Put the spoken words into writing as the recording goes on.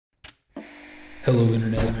Hello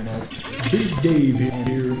Internet, Big Dave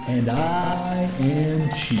here, and I am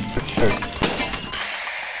cheap.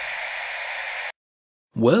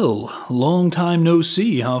 Well, long time no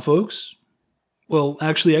see, huh folks? Well,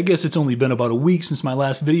 actually, I guess it's only been about a week since my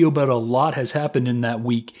last video, but a lot has happened in that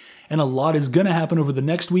week, and a lot is gonna happen over the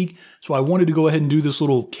next week, so I wanted to go ahead and do this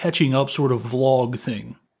little catching up sort of vlog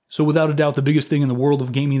thing. So without a doubt, the biggest thing in the world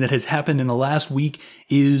of gaming that has happened in the last week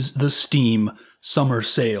is the Steam Summer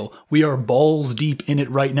Sale. We are balls deep in it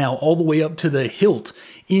right now, all the way up to the hilt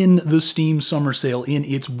in the Steam Summer Sale, in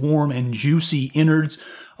its warm and juicy innards.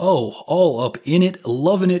 Oh, all up in it,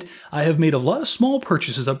 loving it. I have made a lot of small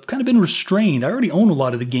purchases. I've kind of been restrained. I already own a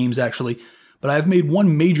lot of the games, actually, but I've made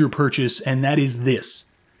one major purchase, and that is this.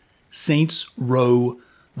 Saints Row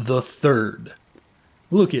the Third.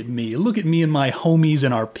 Look at me and my homies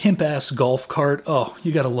in our pimp-ass golf cart. Oh,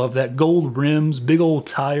 you gotta love that. Gold rims, big old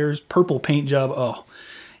tires, purple paint job. Oh,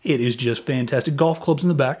 it is just fantastic. Golf clubs in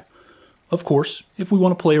the back, of course, if we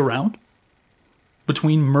want to play around.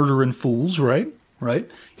 Between murder and fools, right? You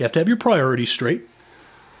have to have your priorities straight.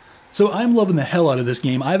 So I'm loving the hell out of this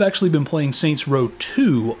game. I've actually been playing Saints Row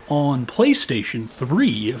 2 on PlayStation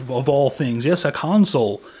 3, of all things. Yes, a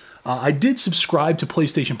console. I did subscribe to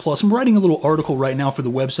PlayStation Plus. I'm writing a little article right now for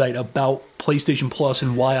the website about PlayStation Plus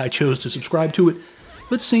and why I chose to subscribe to it.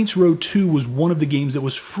 But Saints Row 2 was one of the games that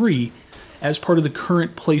was free as part of the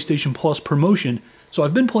current PlayStation Plus promotion. So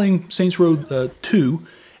I've been playing Saints Row 2,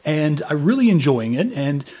 and I'm really enjoying it.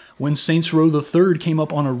 And when Saints Row the Third came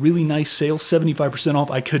up on a really nice sale, 75%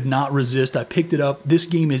 off, I could not resist. I picked it up. This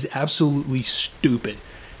game is absolutely stupid,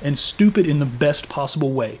 and stupid in the best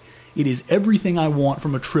possible way. It is everything I want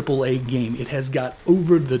from a AAA game. It has got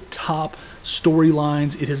over-the-top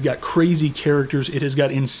storylines. It has got crazy characters. It has got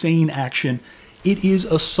insane action. It is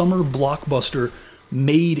a summer blockbuster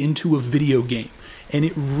made into a video game. And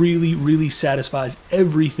it really, really satisfies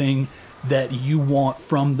everything that you want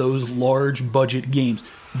from those large budget games.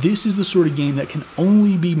 This is the sort of game that can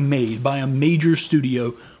only be made by a major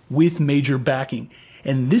studio with major backing.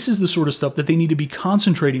 And this is the sort of stuff that they need to be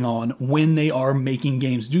concentrating on when they are making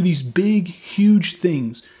games. Do these big, huge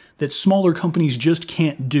things that smaller companies just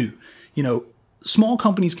can't do. You know, small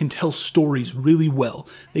companies can tell stories really well.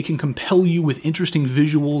 They can compel you with interesting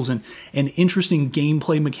visuals and interesting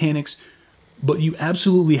gameplay mechanics. But you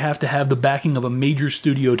absolutely have to have the backing of a major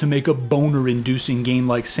studio to make a boner-inducing game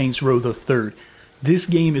like Saints Row the Third. This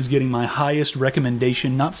game is getting my highest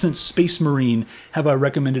recommendation. Not since Space Marine have I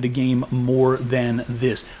recommended a game more than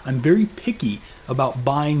this. I'm very picky about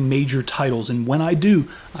buying major titles, and when I do,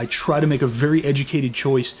 I try to make a very educated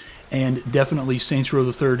choice, and definitely Saints Row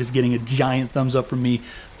the Third is getting a giant thumbs up from me.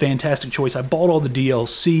 Fantastic choice. I bought all the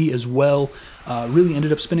DLC as well. Really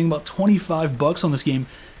ended up spending about 25 bucks on this game.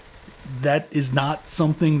 That is not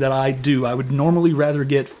something that I do. I would normally rather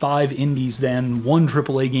get 5 indies than one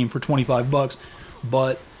AAA game for 25 bucks.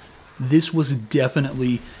 But this was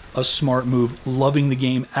definitely a smart move. Loving the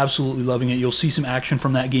game, absolutely loving it. You'll see some action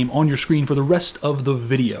from that game on your screen for the rest of the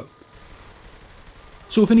video.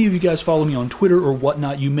 So if any of you guys follow me on Twitter or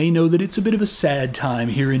whatnot, you may know that it's a bit of a sad time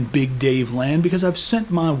here in Big Dave land because I've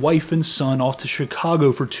sent my wife and son off to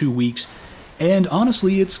Chicago for 2 weeks, and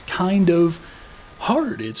honestly, it's kind of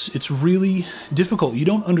hard. It's really difficult. You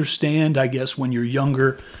don't understand, I guess, when you're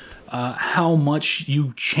younger, how much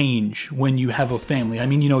you change when you have a family. I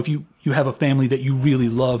mean, you know, if you have a family that you really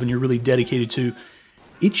love and you're really dedicated to,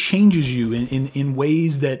 it changes you in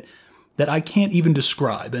ways that I can't even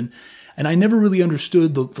describe. And I never really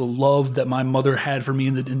understood the love that my mother had for me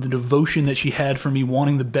and the devotion that she had for me,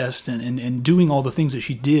 wanting the best and doing all the things that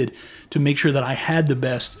she did to make sure that I had the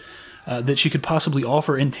best that she could possibly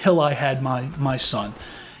offer until I had my son.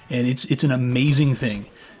 And it's an amazing thing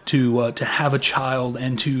to have a child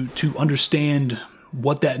and to understand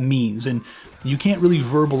what that means. And you can't really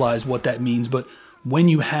verbalize what that means, but when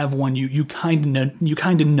you have one, you kind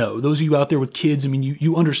of know. Those of you out there with kids, I mean,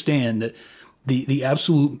 you understand that the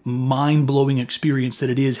absolute mind-blowing experience that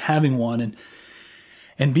it is having one,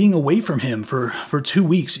 and being away from him for 2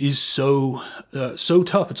 weeks is so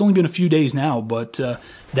tough. It's only been a few days now, but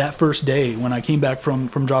that first day when I came back from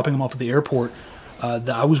dropping him off at the airport,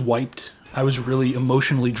 I was wiped. I was really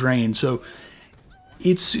emotionally drained. So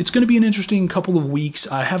it's going to be an interesting couple of weeks.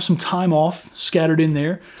 I have some time off scattered in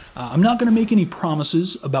there. I'm not going to make any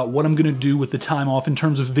promises about what I'm going to do with the time off in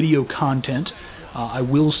terms of video content. I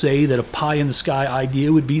will say that a pie-in-the-sky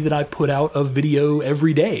idea would be that I put out a video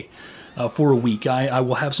every day for a week. I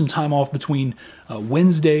will have some time off between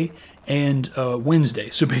Wednesday and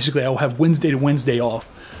Wednesday. So basically I will have Wednesday to Wednesday off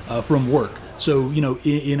from work. So, you know,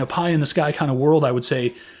 in a pie-in-the-sky kind of world, I would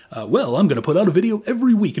say well, I'm going to put out a video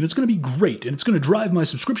every week, and it's going to be great, and it's going to drive my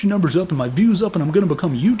subscription numbers up and my views up, and I'm going to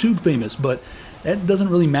become YouTube famous. But that doesn't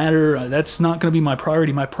really matter. That's not going to be my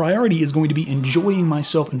priority. My priority is going to be enjoying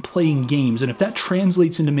myself and playing games, and if that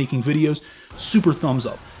translates into making videos, super thumbs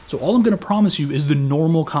up. So all I'm going to promise you is the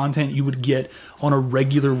normal content you would get on a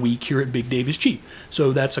regular week here at Big Dave is Cheap.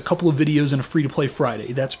 So that's a couple of videos and a free-to-play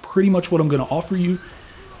Friday. That's pretty much what I'm going to offer you,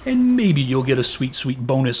 and maybe you'll get a sweet, sweet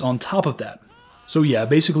bonus on top of that. So yeah,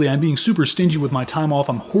 basically I'm being super stingy with my time off.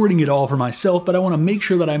 I'm hoarding it all for myself, but I want to make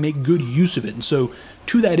sure that I make good use of it. And so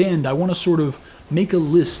to that end, I want to sort of make a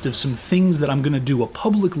list of some things that I'm going to do, a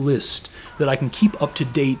public list that I can keep up to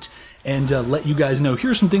date and let you guys know,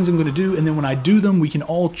 here's some things I'm going to do, and then when I do them, we can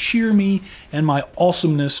all cheer me and my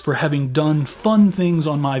awesomeness for having done fun things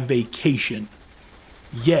on my vacation.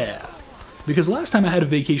 Yeah. Because last time I had a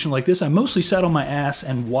vacation like this, I mostly sat on my ass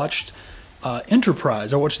and watched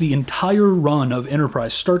Enterprise. I watched the entire run of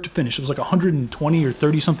Enterprise, start to finish. It was like 120 or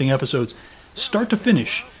 30-something episodes, start to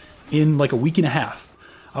finish, in like a week and a half.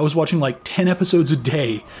 I was watching like 10 episodes a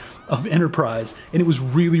day of Enterprise, and it was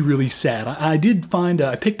really, really sad. I did find,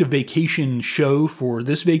 I picked a vacation show for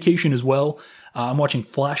this vacation as well. I'm watching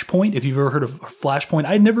Flashpoint, if you've ever heard of Flashpoint.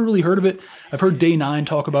 I'd never really heard of it. I've heard Day 9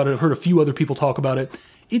 talk about it. I've heard a few other people talk about it.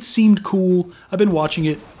 It seemed cool. I've been watching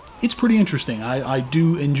it. It's pretty interesting. I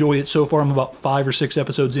do enjoy it so far. I'm about 5 or 6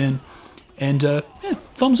 episodes in, and yeah,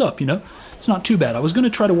 thumbs up, you know? It's not too bad. I was going to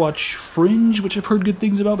try to watch Fringe, which I've heard good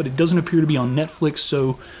things about, but it doesn't appear to be on Netflix,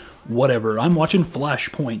 so whatever. I'm watching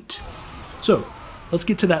Flashpoint. So, let's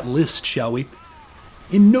get to that list, shall we?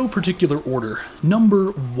 In no particular order.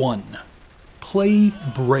 Number 1, play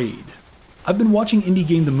Braid. I've been watching Indie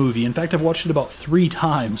Game the Movie. In fact, I've watched it about 3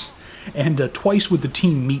 times, and twice with the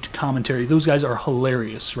Team Meat commentary. Those guys are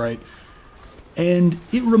hilarious, right? And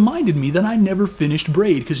it reminded me that I never finished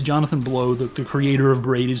Braid, because Jonathan Blow, the creator of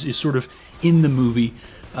Braid, is sort of in the movie,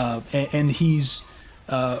 and he's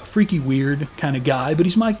a freaky weird kind of guy, but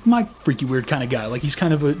he's my freaky weird kind of guy. Like, he's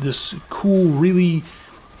kind of this cool, really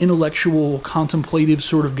intellectual, contemplative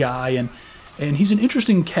sort of guy, and he's an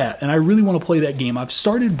interesting cat, and I really want to play that game. I've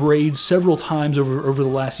started Braid several times over the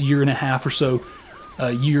last year and a half or so,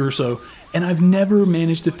 year or so, and I've never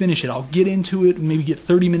managed to finish it. I'll get into it, maybe get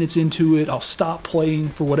 30 minutes into it, I'll stop playing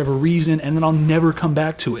for whatever reason, and then I'll never come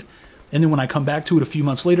back to it. And then when I come back to it a few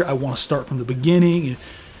months later, I want to start from the beginning.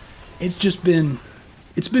 It's been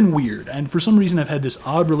weird, and for some reason I've had this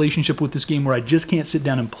odd relationship with this game where I just can't sit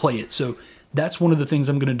down and play it. So that's one of the things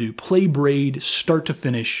I'm going to do. Play Braid start to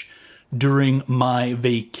finish during my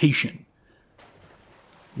vacation.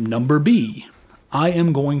 Number B, I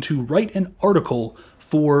am going to write an article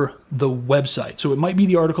for the website. So it might be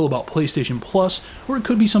the article about PlayStation Plus, or it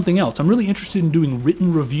could be something else. I'm really interested in doing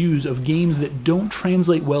written reviews of games that don't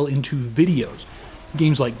translate well into videos.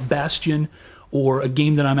 Games like Bastion, or a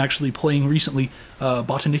game that I'm actually playing recently,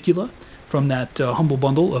 Botanicula, from that Humble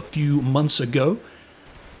Bundle a few months ago.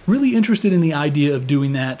 Really interested in the idea of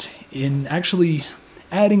doing that, in actually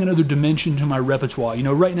adding another dimension to my repertoire. You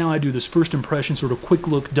know, right now I do this first impression, sort of quick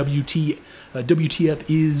look, WTF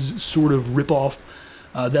is sort of ripoff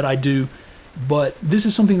that I do, but this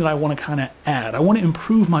is something that I want to kind of add. I want to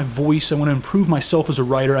improve my voice. I want to improve myself as a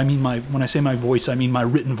writer. I mean, when I say my voice, I mean my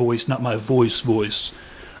written voice, not my voice.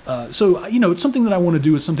 So, you know, it's something that I want to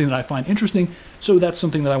do. It's something that I find interesting. So that's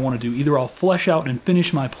something that I want to do. Either I'll flesh out and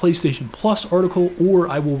finish my PlayStation Plus article, or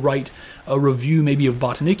I will write a review maybe of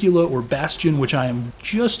Botanicula or Bastion, which I am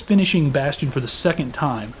just finishing Bastion for the second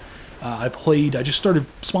time. I just started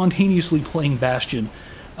spontaneously playing Bastion.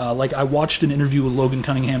 Like, I watched an interview with Logan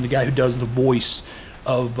Cunningham, the guy who does the voice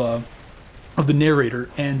of the narrator,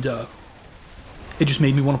 and it just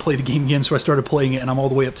made me want to play the game again, so I started playing it, and I'm all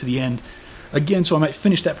the way up to the end again, so I might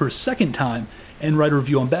finish that for a second time and write a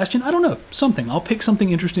review on Bastion. I don't know, something. I'll pick something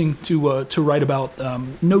interesting to write about.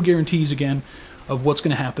 No guarantees, again, of what's going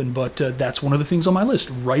to happen, but that's one of the things on my list.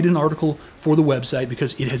 Write an article for the website,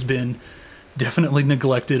 because it has been definitely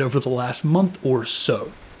neglected over the last month or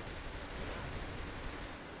so.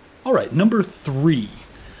 All right, number 3.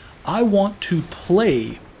 I want to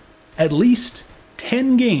play at least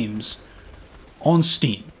 10 games on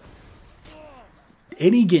Steam.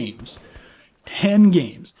 Any games. 10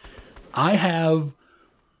 games. I have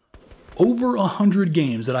over 100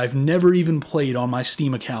 games that I've never even played on my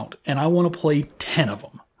Steam account, and I want to play 10 of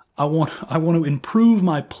them. I want to improve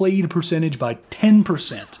my played percentage by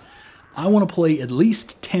 10%. I want to play at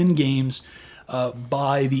least 10 games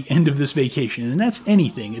by the end of this vacation, and that's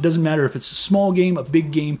anything. It doesn't matter if it's a small game, a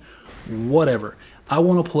big game, whatever. I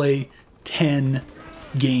want to play 10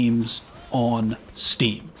 games on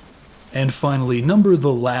Steam. And finally, number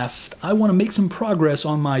the last, I want to make some progress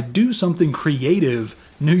on my do something creative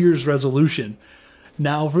New Year's resolution.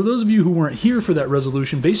 Now, for those of you who weren't here for that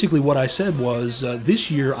resolution, basically what I said was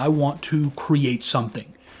this year I want to create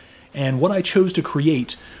something. And what I chose to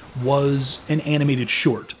create was an animated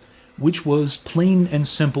short, which was plain and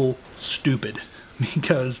simple stupid,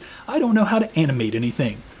 because I don't know how to animate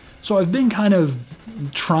anything. So I've been kind of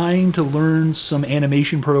trying to learn some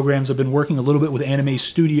animation programs. I've been working a little bit with Anime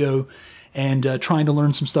Studio and trying to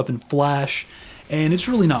learn some stuff in Flash, and it's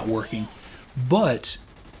really not working. But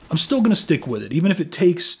I'm still going to stick with it, even if it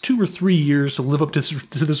takes 2 or 3 years to live up to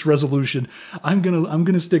this resolution. I'm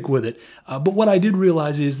gonna stick with it. But what I did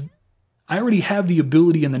realize is I already have the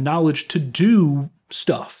ability and the knowledge to do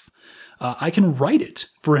stuff. I can write it,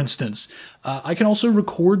 for instance. I can also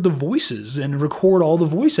record the voices and record all the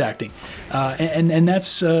voice acting. And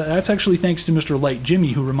that's actually thanks to Mr. Light Jimmy,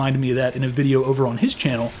 who reminded me of that in a video over on his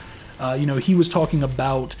channel. You know, he was talking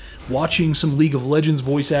about watching some League of Legends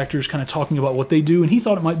voice actors kind of talking about what they do, and he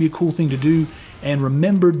thought it might be a cool thing to do, and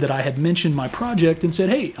remembered that I had mentioned my project and said,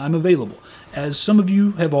 hey, I'm available. As some of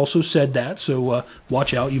you have also said that, so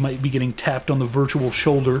watch out, you might be getting tapped on the virtual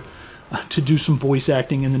shoulder to do some voice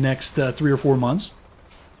acting in the next 3 or 4 months.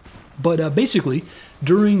 But basically,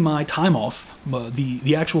 during my time off,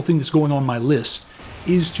 the actual thing that's going on my list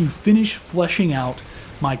is to finish fleshing out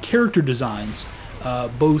my character designs,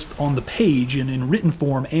 both on the page and in written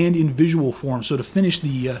form and in visual form. So to finish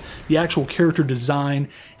the actual character design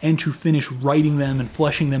and to finish writing them and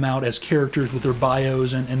fleshing them out as characters with their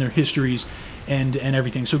bios and their histories and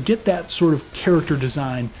everything. So get that sort of character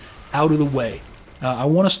design out of the way. I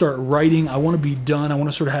want to start writing. I want to be done. I want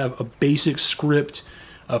to sort of have a basic script,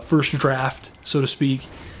 a first draft, so to speak,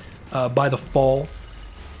 by the fall.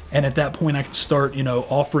 And at that point, I can start, you know,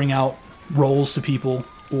 offering out roles to people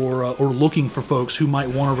or looking for folks who might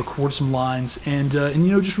want to record some lines and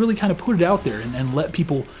you know, just really kind of put it out there and let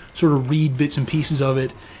people sort of read bits and pieces of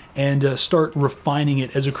it and start refining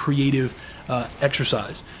it as a creative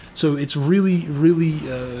exercise. So it's really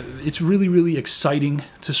exciting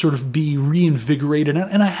to sort of be reinvigorated,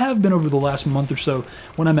 and I have been over the last month or so.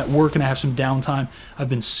 When I'm at work and I have some downtime, I've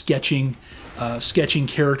been sketching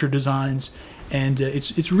character designs, and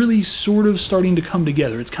it's really sort of starting to come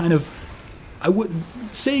together. It's kind of,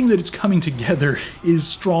 saying that it's coming together is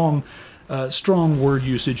strong word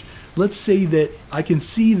usage. Let's say that I can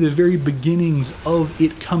see the very beginnings of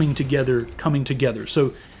it coming together.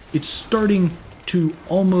 So it's starting to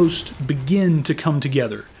almost begin to come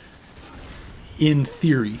together, in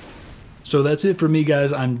theory. So that's it for me,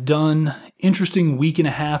 guys. I'm done. Interesting week and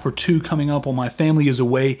a half or 2 coming up while my family is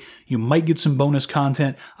away. You might get some bonus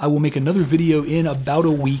content. I will make another video in about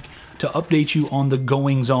a week to update you on the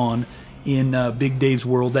goings-on in Big Dave's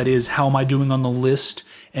world. That is, how am I doing on the list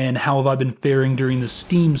and how have I been faring during the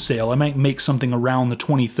Steam sale. I might make something around the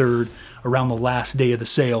 23rd, around the last day of the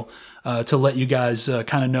sale, to let you guys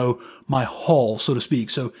kind of know my haul, so to speak.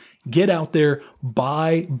 So get out there,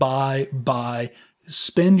 buy,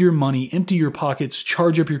 spend your money, empty your pockets,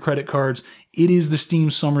 charge up your credit cards. It is the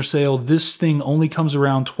Steam summer sale. This thing only comes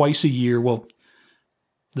around twice a year. Well,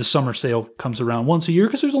 the summer sale comes around once a year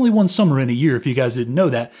because there's only one summer in a year, if you guys didn't know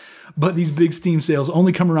that. But these big Steam sales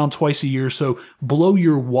only come around twice a year, so blow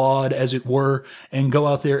your wad, as it were, and go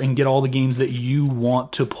out there and get all the games that you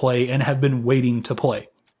want to play and have been waiting to play.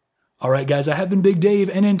 All right, guys, I have been Big Dave,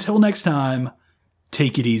 and until next time,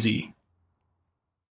 take it easy.